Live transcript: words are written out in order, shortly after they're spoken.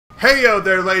Hey yo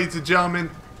there, ladies and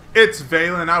gentlemen, it's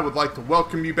Valen and I would like to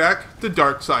welcome you back to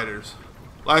Darksiders.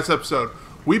 Last episode,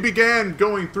 we began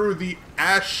going through the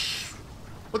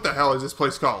what the hell is this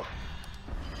place called?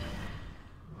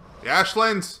 The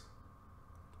Ashlands?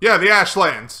 Yeah, the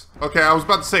Ashlands. Okay, I was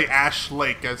about to say Ash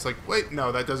Lake. I was like, wait,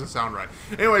 no, that doesn't sound right.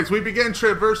 Anyways, we began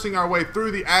traversing our way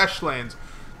through the Ashlands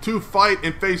to fight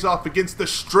and face off against the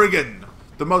Strigan,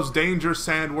 the most dangerous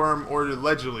sandworm, or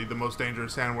allegedly the most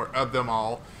dangerous sandworm of them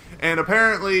all. And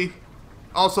apparently,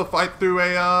 also fight through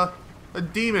a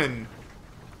demon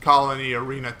colony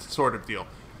arena sort of deal.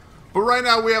 But right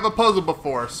now we have a puzzle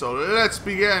before us, so let's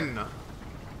begin.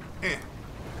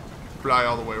 Fly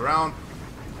all the way around.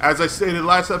 As I stated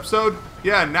last episode,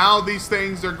 yeah, now these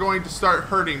things are going to start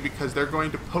hurting because they're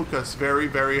going to poke us very,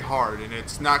 very hard. And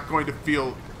it's not going to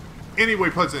feel any way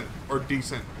pleasant or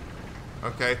decent.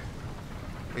 Okay?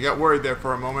 I got worried there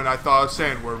for a moment. I thought a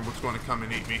sandworm was going to come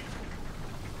and eat me.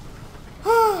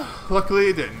 Luckily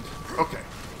it didn't. Okay.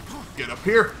 Get up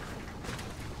here.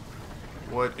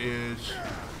 What is...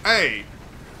 Hey!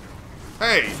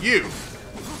 Hey, you!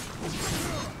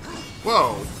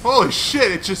 Whoa. Holy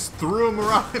shit, it just threw him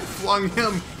around and flung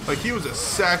him like he was a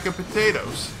sack of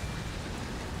potatoes.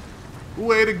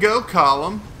 Way to go,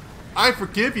 Column. I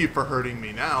forgive you for hurting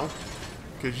me now,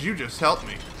 because you just helped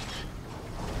me.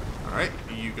 Alright,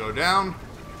 you go down.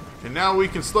 And now we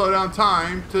can slow down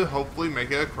time to hopefully make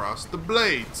it across the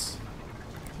blades.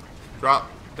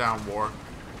 Drop down, War.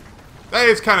 That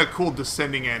is kind of cool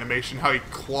descending animation, how he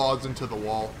claws into the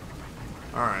wall.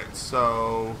 Alright,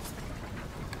 so...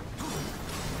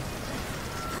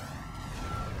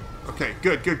 Okay,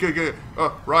 good.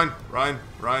 Oh, run.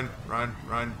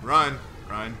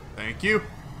 Thank you.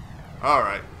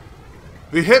 Alright.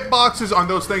 The hitboxes on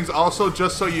those things also,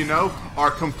 just so you know,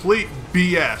 are complete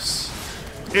BS.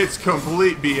 It's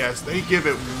complete BS. They give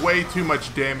it way too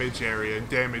much damage area and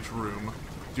damage room.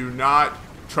 Do not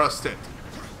trust it.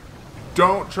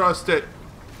 Don't trust it.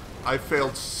 I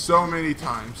failed so many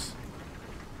times.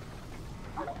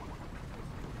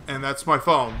 And that's my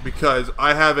phone because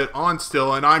I have it on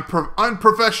still and I'm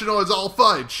unprofessional as all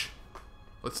fudge.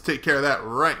 Let's take care of that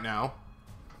right now.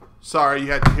 Sorry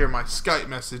you had to hear my Skype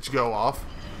message go off.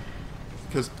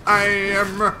 Because I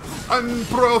am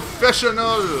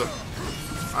unprofessional.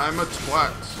 I'm a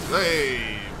twat.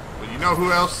 Hey. Well, you know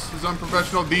who else is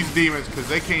unprofessional? These demons, because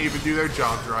they can't even do their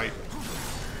jobs right.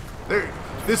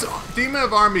 This demon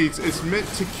of armies is meant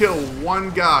to kill one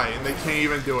guy, and they can't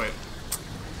even do it.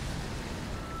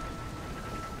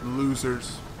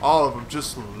 Losers. All of them,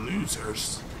 just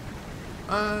losers.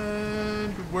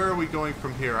 And where are we going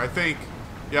from here? I think,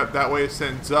 yep, that way it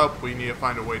sends up. We need to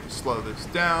find a way to slow this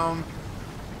down.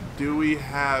 Do we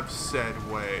have said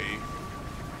way?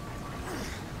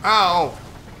 Ow!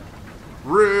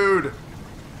 Rude!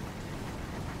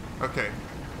 Okay.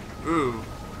 Ooh.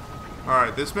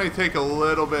 Alright, this may take a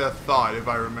little bit of thought if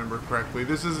I remember correctly.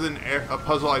 This is a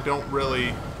puzzle I don't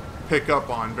really pick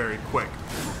up on very quick.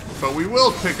 But we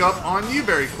will pick up on you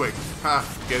very quick. Ha!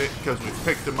 Get it? Because we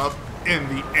picked them up in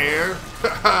the air. Ha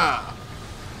ha!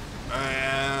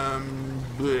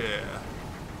 Bleh.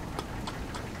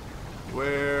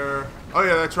 Where... Oh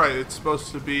yeah, that's right. It's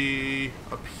supposed to be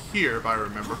up here, if I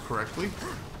remember correctly.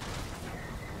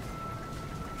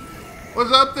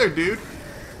 What's up there, dude?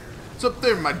 What's up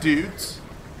there, my dudes?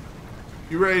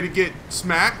 You ready to get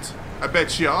smacked? I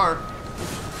bet you are.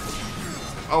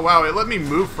 Oh wow, it let me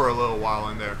move for a little while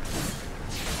in there.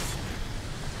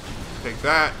 Take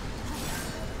that.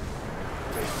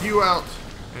 Take you out.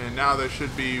 And now there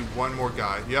should be one more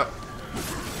guy. Yep.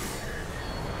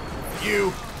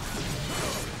 You.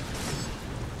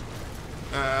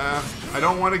 I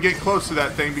don't want to get close to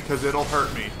that thing because it'll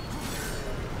hurt me.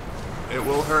 It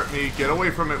will hurt me. Get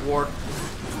away from it, War.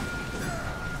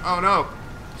 Oh no.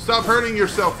 Stop hurting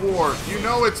yourself, War. You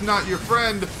know it's not your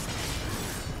friend.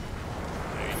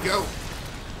 There you go.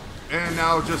 And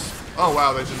now just... Oh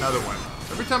wow, there's another one.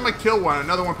 Every time I kill one,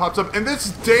 another one pops up. And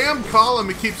this damn column,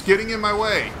 it keeps getting in my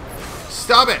way.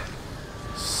 Stop it.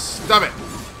 Stop it.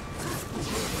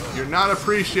 You're not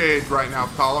appreciated right now,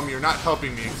 column. You're not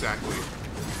helping me exactly.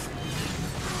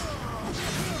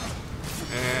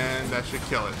 And that should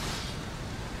kill it.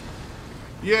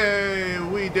 Yay,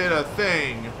 we did a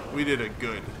thing. We did it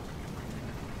good.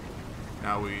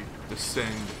 Now we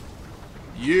descend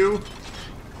you.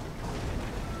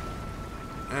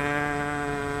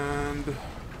 And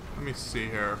let me see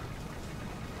here.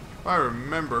 If I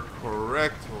remember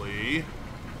correctly,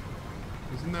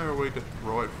 isn't there a way to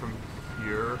throw it from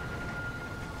here?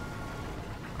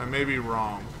 I may be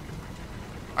wrong.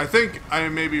 I think I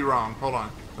may be wrong. Hold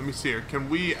on. Let me see here. Can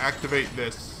we activate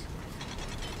this?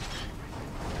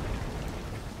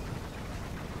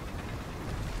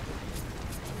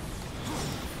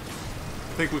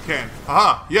 think we can.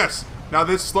 Aha! Yes! Now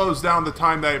this slows down the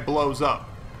time that it blows up.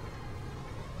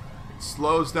 It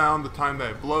slows down the time that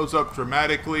it blows up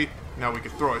dramatically. Now we can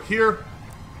throw it here.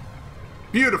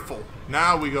 Beautiful!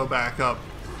 Now we go back up.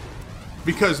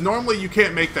 Because normally you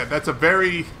can't make that. That's a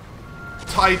very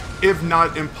tight, if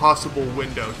not impossible,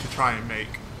 window to try and make.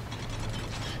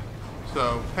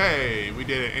 So, hey, we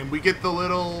did it. And we get the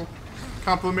little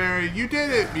complimentary "you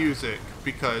did it" music.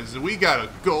 Because we got a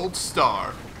gold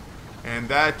star. And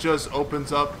that just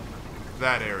opens up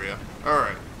that area.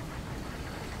 Alright.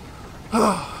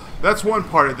 That's one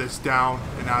part of this down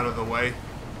and out of the way.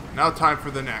 Now time for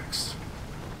the next.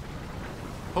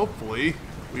 Hopefully,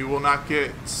 we will not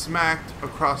get smacked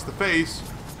across the face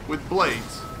with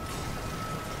blades.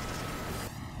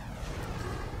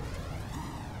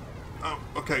 Oh,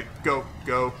 okay. Go,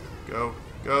 go, go,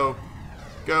 go,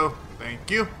 go. Thank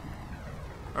you.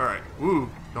 Alright. Woo.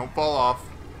 Don't fall off.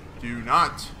 Do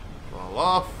not fall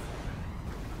off.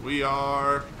 We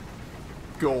are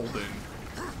golden.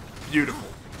 Beautiful.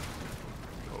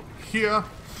 Go here.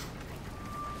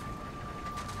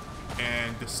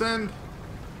 And descend.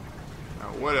 Now,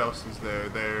 what else is there?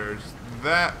 There's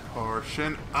that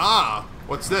portion. Ah!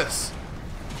 What's this?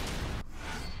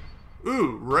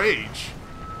 Ooh, rage.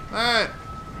 That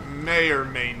may or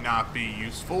may not be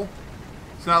useful.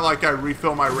 It's not like I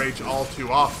refill my rage all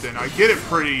too often. I get it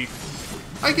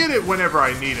whenever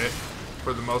I need it,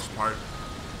 for the most part.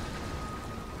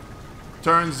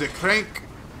 Turn the crank.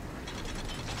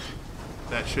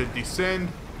 That should descend.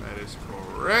 That is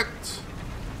correct.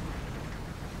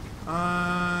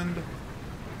 And...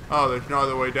 oh, there's no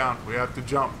other way down. We have to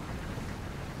jump.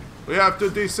 We have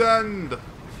to descend.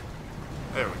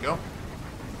 There we go.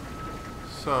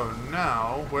 So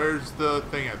now, where's the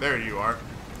thing at? There you are.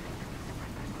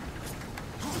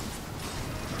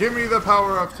 Give me the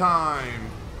power of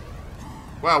time.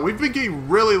 Wow, we've been getting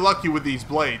really lucky with these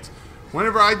blades.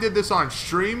 Whenever I did this on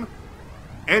stream,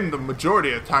 and the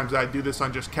majority of times I do this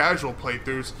on just casual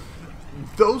playthroughs,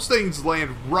 those things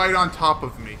land right on top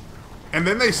of me. And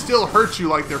then they still hurt you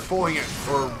like they're pulling it,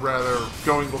 or rather,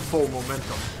 going with full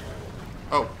momentum.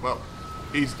 Oh, well,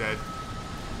 he's dead.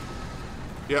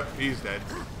 Yep, he's dead.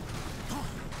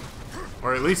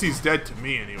 Or at least he's dead to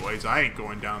me anyways. I ain't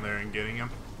going down there and getting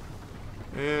him.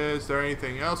 Is there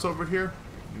anything else over here?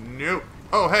 Nope.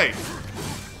 Oh, hey.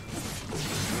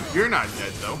 You're not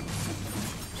dead, though.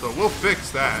 So we'll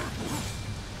fix that.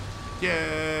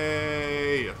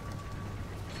 Yay!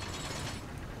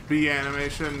 B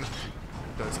animation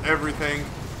does everything.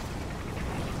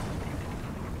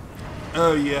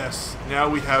 Oh, yes. Now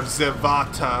we have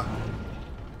Zevata.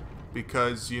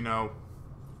 Because, you know,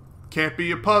 can't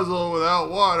be a puzzle without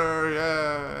water.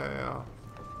 Yeah.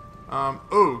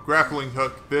 Oh, grappling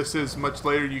hook. This is much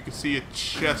later. You can see a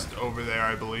chest over there,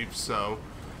 I believe. So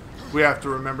we have to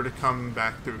remember to come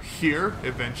back through here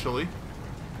eventually.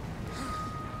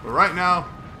 But right now,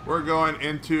 we're going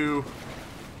into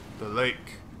the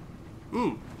lake.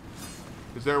 Ooh.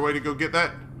 Is there a way to go get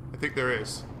that? I think there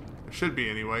is. There should be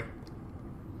anyway.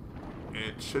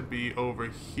 It should be over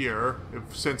here,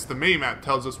 since the mini-map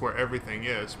tells us where everything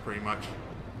is, pretty much.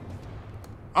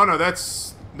 Oh no,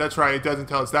 that's right, it doesn't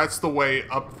tell us. That's the way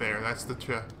up there. That's the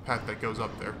path that goes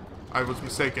up there. I was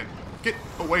mistaken. Get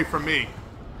away from me.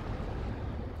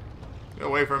 Get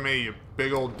away from me, you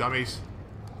big old dummies.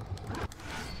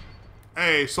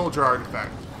 Hey, soldier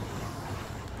artifact.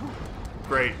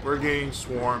 Great, we're getting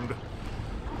swarmed.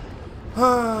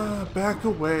 Back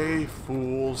away,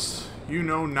 fools. You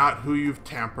know not who you've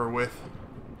tampered with.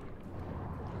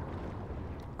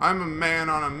 I'm a man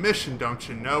on a mission, don't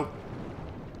you know?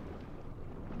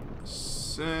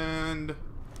 Send.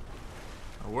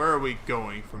 Where are we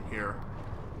going from here?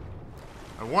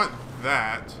 I want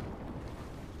that.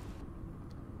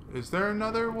 Is there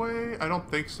another way? I don't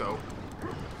think so.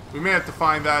 We may have to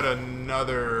find out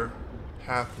another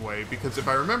pathway, because if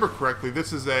I remember correctly,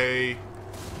 this is a...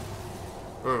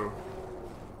 oh.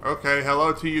 Okay,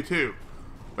 hello to you too.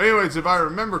 But anyways, if I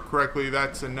remember correctly,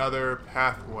 that's another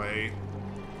pathway.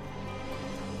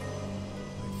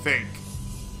 I think.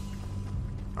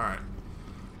 Alright.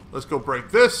 Let's go break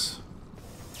this.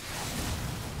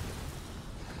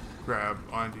 Grab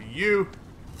onto you.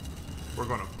 We're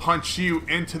going to punch you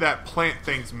into that plant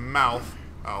thing's mouth.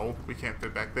 Oh, we can't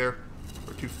fit back there.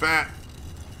 We're too fat.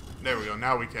 There we go,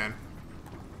 now we can.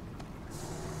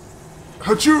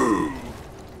 Hachoo!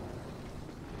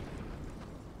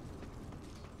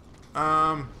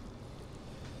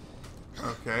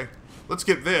 Okay. Let's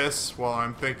get this while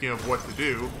I'm thinking of what to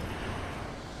do.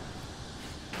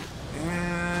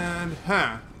 And,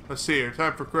 let's see here.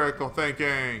 Time for critical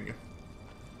thinking.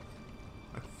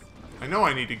 I know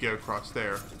I need to get across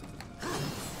there.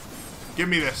 Give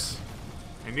me this.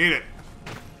 I need it.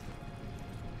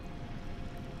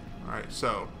 Alright,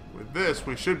 so with this,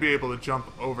 we should be able to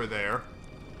jump over there.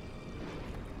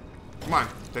 Come on,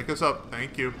 take us up.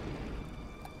 Thank you.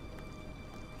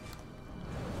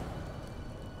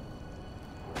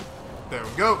 There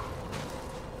we go.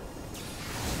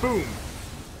 Boom.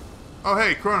 Oh,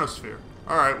 hey, Chronosphere.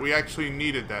 Alright, we actually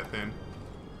needed that then.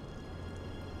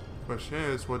 Question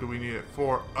is, what do we need it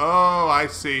for? Oh, I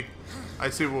see. I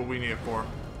see what we need it for.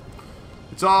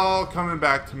 It's all coming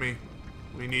back to me.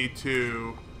 We need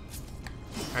to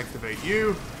activate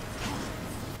you.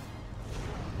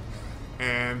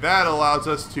 And that allows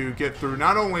us to get through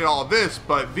not only all this,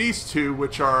 but these two,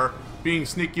 which are being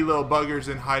sneaky little buggers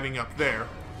and hiding up there.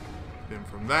 Then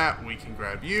from that, we can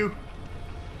grab you.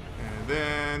 And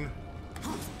then...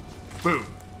 boom.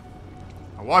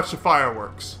 Now watch the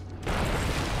fireworks.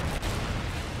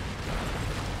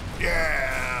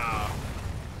 Yeah!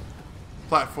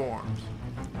 Platforms.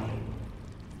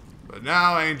 But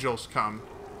now angels come.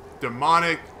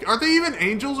 Demonic... are they even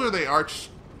angels or are they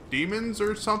archdemons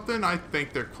or something? I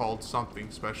think they're called something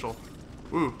special.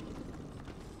 Ooh.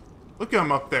 Look at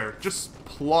them up there. Just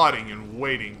plotting and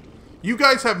waiting. You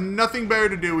guys have nothing better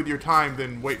to do with your time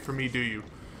than wait for me, do you?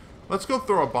 Let's go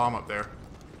throw a bomb up there.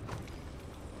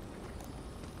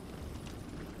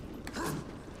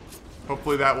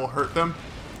 Hopefully that will hurt them.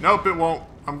 Nope, it won't.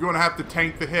 I'm going to have to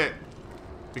tank the hit.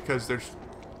 Because there's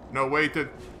no way to...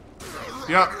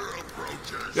 Yep.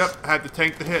 Yep, had to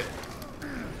tank the hit.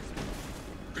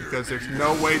 Because there's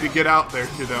no way to get out there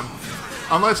to them.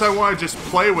 Unless I want to just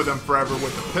play with them forever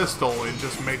with the pistol and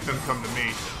just make them come to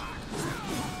me.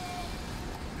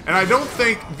 And I don't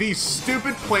think these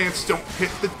stupid plants don't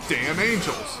hit the damn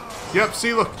angels. Yep,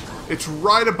 see, look. It's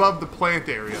right above the plant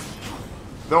area.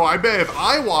 Though I bet if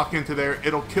I walk into there,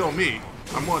 it'll kill me.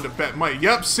 I'm willing to bet money.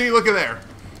 Yep, see, look at there.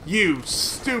 You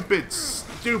stupid,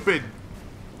 stupid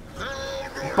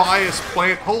biased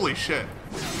plant. Holy shit.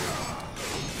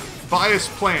 Biased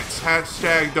plants.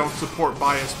 Hashtag don't support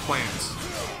biased plants.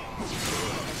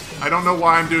 I don't know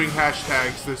why I'm doing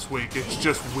hashtags this week. It's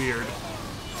just weird.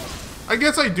 I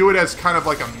guess I do it as kind of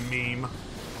like a meme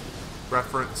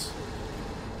reference.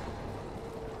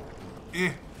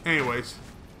 Anyways.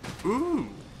 Ooh.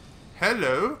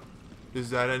 Hello. Is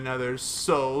that another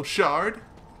soul shard?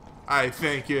 I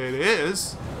think it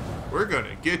is. We're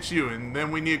gonna get you, and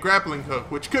then we need a grappling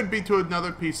hook, which could be to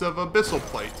another piece of abyssal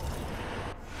plate.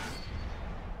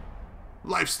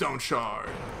 Lifestone shard.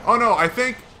 Oh no, I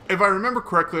think, if I remember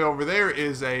correctly, over there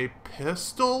is a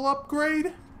pistol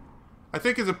upgrade? I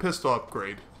think it's a pistol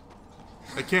upgrade.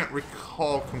 I can't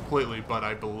recall completely, but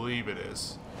I believe it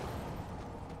is.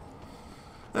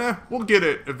 We'll get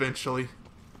it eventually.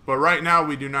 But right now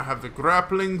we do not have the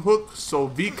grappling hook, so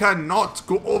we cannot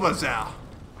go over there.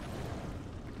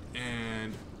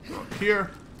 And up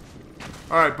here.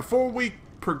 Alright, before we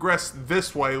progress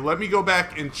this way, let me go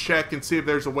back and check and see if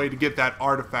there's a way to get that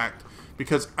artifact.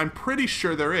 Because I'm pretty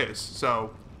sure there is.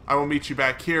 So I will meet you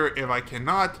back here if I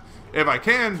cannot. If I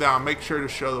can, then I'll make sure to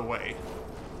show the way.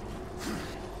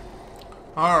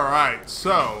 Alright,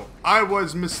 so I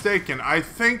was mistaken. I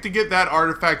think to get that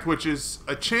artifact, which is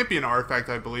a champion artifact,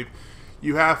 I believe,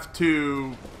 you have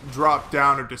to drop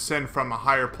down or descend from a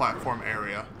higher platform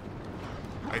area.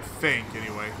 I think,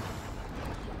 anyway.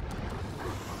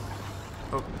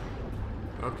 Oh.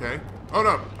 Okay. Oh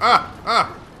no!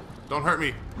 Ah! Don't hurt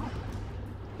me.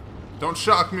 Don't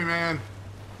shock me, man.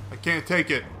 I can't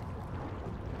take it.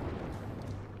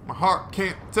 My heart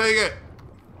can't take it.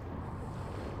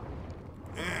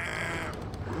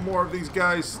 More of these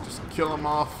guys. Just kill them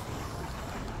off.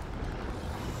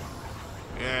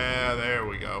 Yeah, there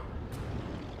we go.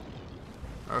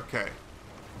 Okay.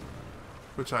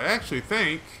 Which I actually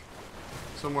think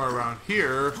somewhere around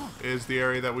here is the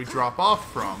area that we drop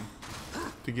off from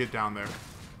to get down there.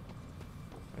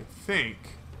 I think.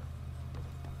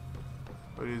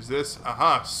 What is this?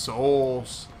 Aha,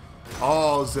 souls.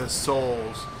 All the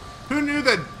souls. Who knew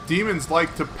that demons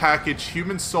like to package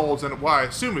human souls, and what I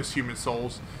assume is human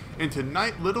souls, into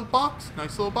nice little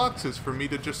boxes for me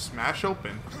to just smash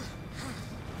open?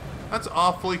 That's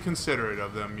awfully considerate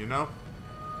of them, you know?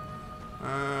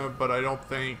 But I don't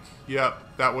think...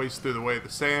 Yep, that way's through the way of the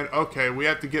sand. Okay, we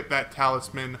have to get that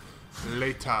talisman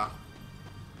later.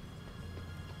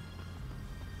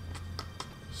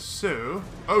 So...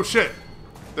 Oh, shit!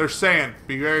 There's sand.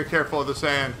 Be very careful of the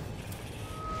sand.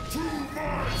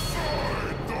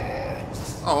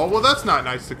 Oh, well, that's not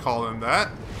nice to call them that.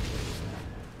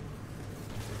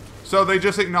 So they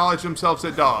just acknowledge themselves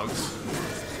as dogs.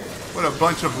 What a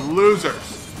bunch of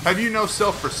losers. Have you no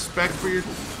self-respect for your...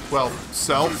 well,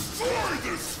 self?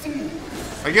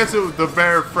 I guess the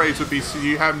bare phrase would be, so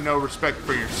you have no respect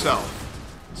for yourself.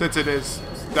 Since it is...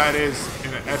 that is,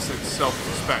 in essence,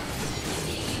 self-respect.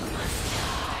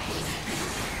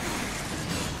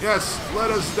 Yes,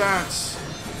 let us dance.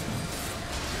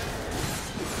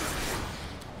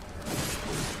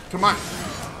 Come on.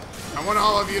 I want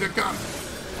all of you to come.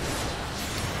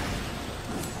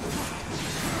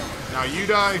 Now you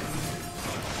die.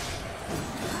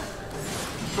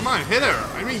 Come on, hit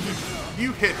her. I mean,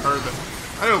 you hit her.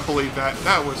 I don't believe that.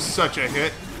 That was such a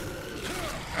hit.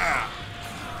 Ah.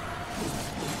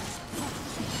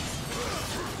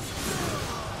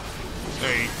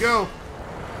 There you go.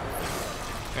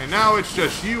 And now it's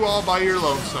just you all by your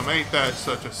lonesome. Ain't that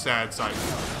such a sad sight?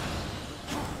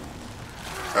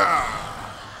 Ah.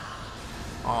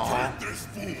 Aww. This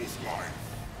fool's life.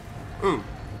 Ooh.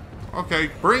 Okay,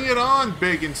 bring it on,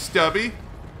 big and stubby.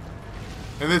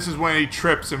 And this is when he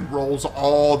trips and rolls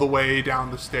all the way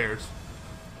down the stairs.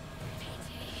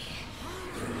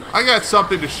 I got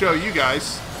something to show you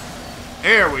guys.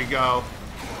 There we go.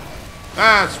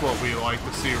 That's what we like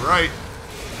to see, right?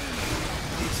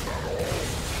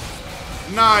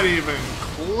 Not even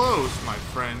close, my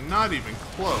friend. Not even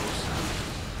close.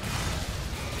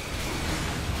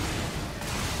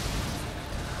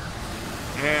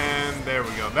 And there we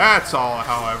go. That's all,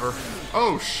 however.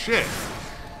 Oh, shit.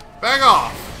 Back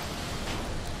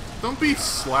off. Don't be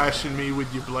slashing me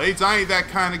with your blades. I ain't that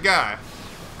kind of guy.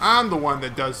 I'm the one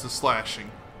that does the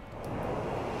slashing.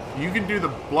 You can do the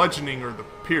bludgeoning or the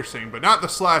piercing, but not the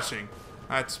slashing.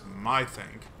 That's my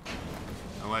thing.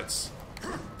 Now let's...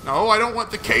 no, I don't want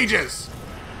the cages.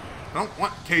 I don't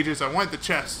want cages. I want the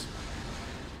chest.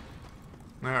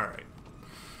 Alright.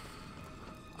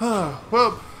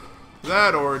 Well...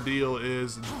 that ordeal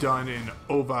is done and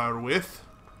over with.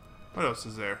 What else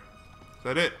is there? Is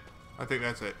that it? I think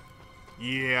that's it.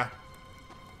 Yeah.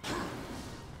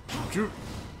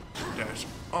 Dash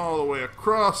all the way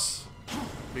across.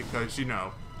 Because, you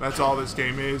know, that's all this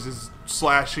game is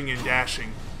slashing and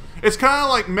dashing. It's kind of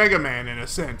like Mega Man in a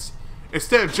sense.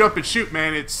 Instead of jump and shoot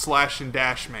man, it's slash and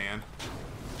dash man.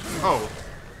 Oh.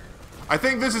 I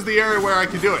think this is the area where I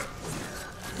can do it.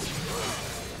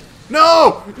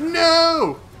 No!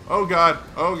 No! Oh god.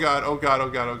 Oh god. Oh god. Oh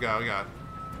god. Oh god. Oh god.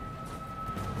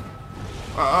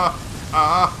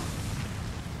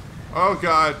 Oh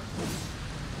god.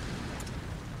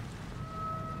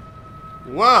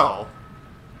 Well.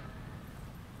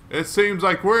 It seems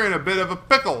like we're in a bit of a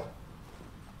pickle.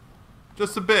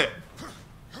 Just a bit.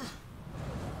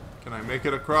 Can I make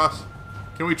it across?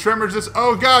 Can we trim this?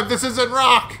 Oh god, this isn't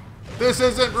rock! This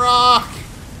isn't rock!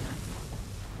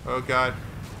 Oh god.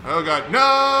 Oh god,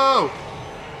 no!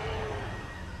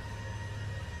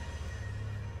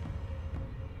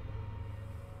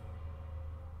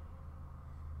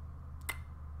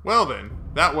 Well then,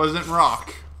 that wasn't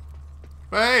rock.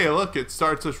 But hey, look, it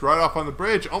starts us right off on the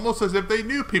bridge, almost as if they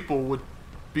knew people would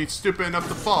be stupid enough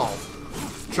to fall.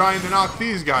 Trying to knock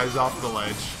these guys off the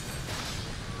ledge.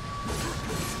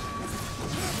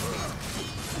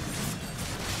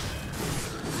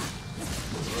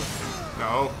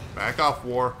 No, back off,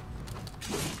 war.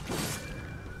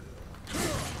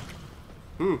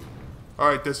 Ooh.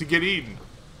 Alright, does he get eaten?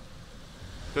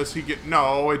 Does he get...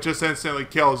 no, it just instantly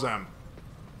kills them.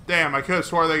 Damn, I could have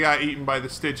swore they got eaten by the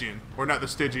Stygian. Or not the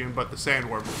Stygian, but the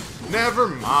sandworm. Never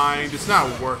mind, it's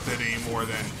not worth it anymore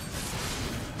then.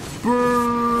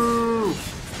 Boo!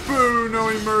 Boo, no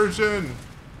immersion!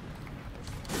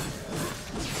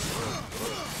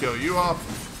 Kill you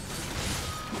off.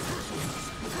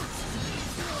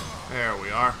 There we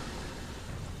are.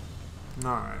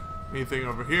 Alright. Anything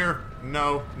over here?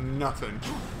 No, nothing.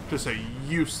 Just a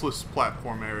useless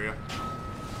platform area.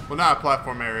 Well, not a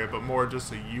platform area, but more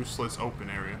just a useless open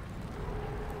area.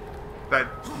 That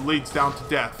leads down to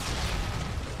death.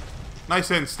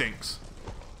 Nice instincts.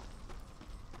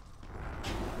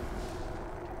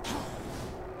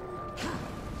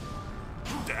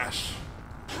 Dash.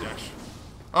 Dash.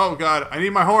 Oh god, I need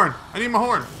my horn. I need my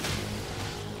horn.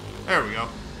 There we go.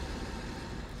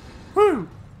 Woo!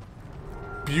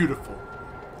 Beautiful.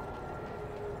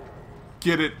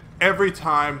 Get it every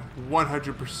time,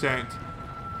 100%.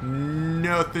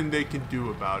 Nothing they can do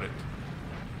about it.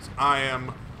 I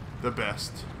am the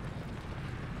best.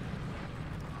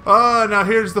 Now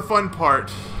here's the fun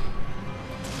part.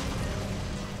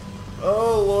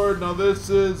 Oh lord, now this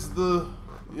is the...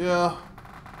 yeah.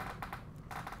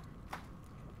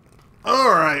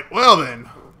 Alright, well then.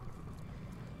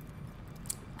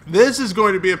 This is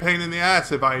going to be a pain in the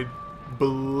ass if I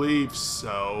believe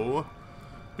so.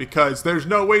 because there's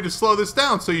no way to slow this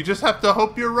down, so you just have to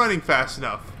hope you're running fast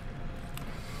enough.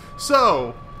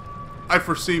 So, I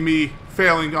foresee me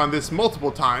failing on this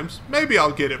multiple times. Maybe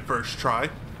I'll get it first try,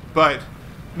 but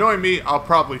knowing me, I'll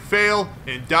probably fail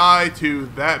and die to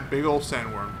that big old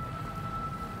sandworm.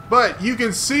 But you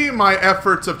can see my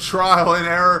efforts of trial and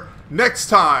error next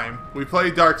time we play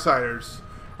Darksiders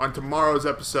on tomorrow's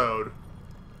episode,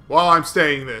 while I'm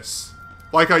saying this,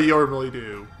 like I normally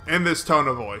do, in this tone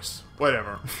of voice.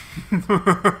 Whatever.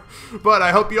 But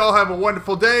I hope you all have a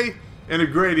wonderful day and a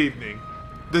great evening.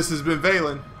 This has been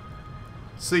Valen.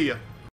 See ya.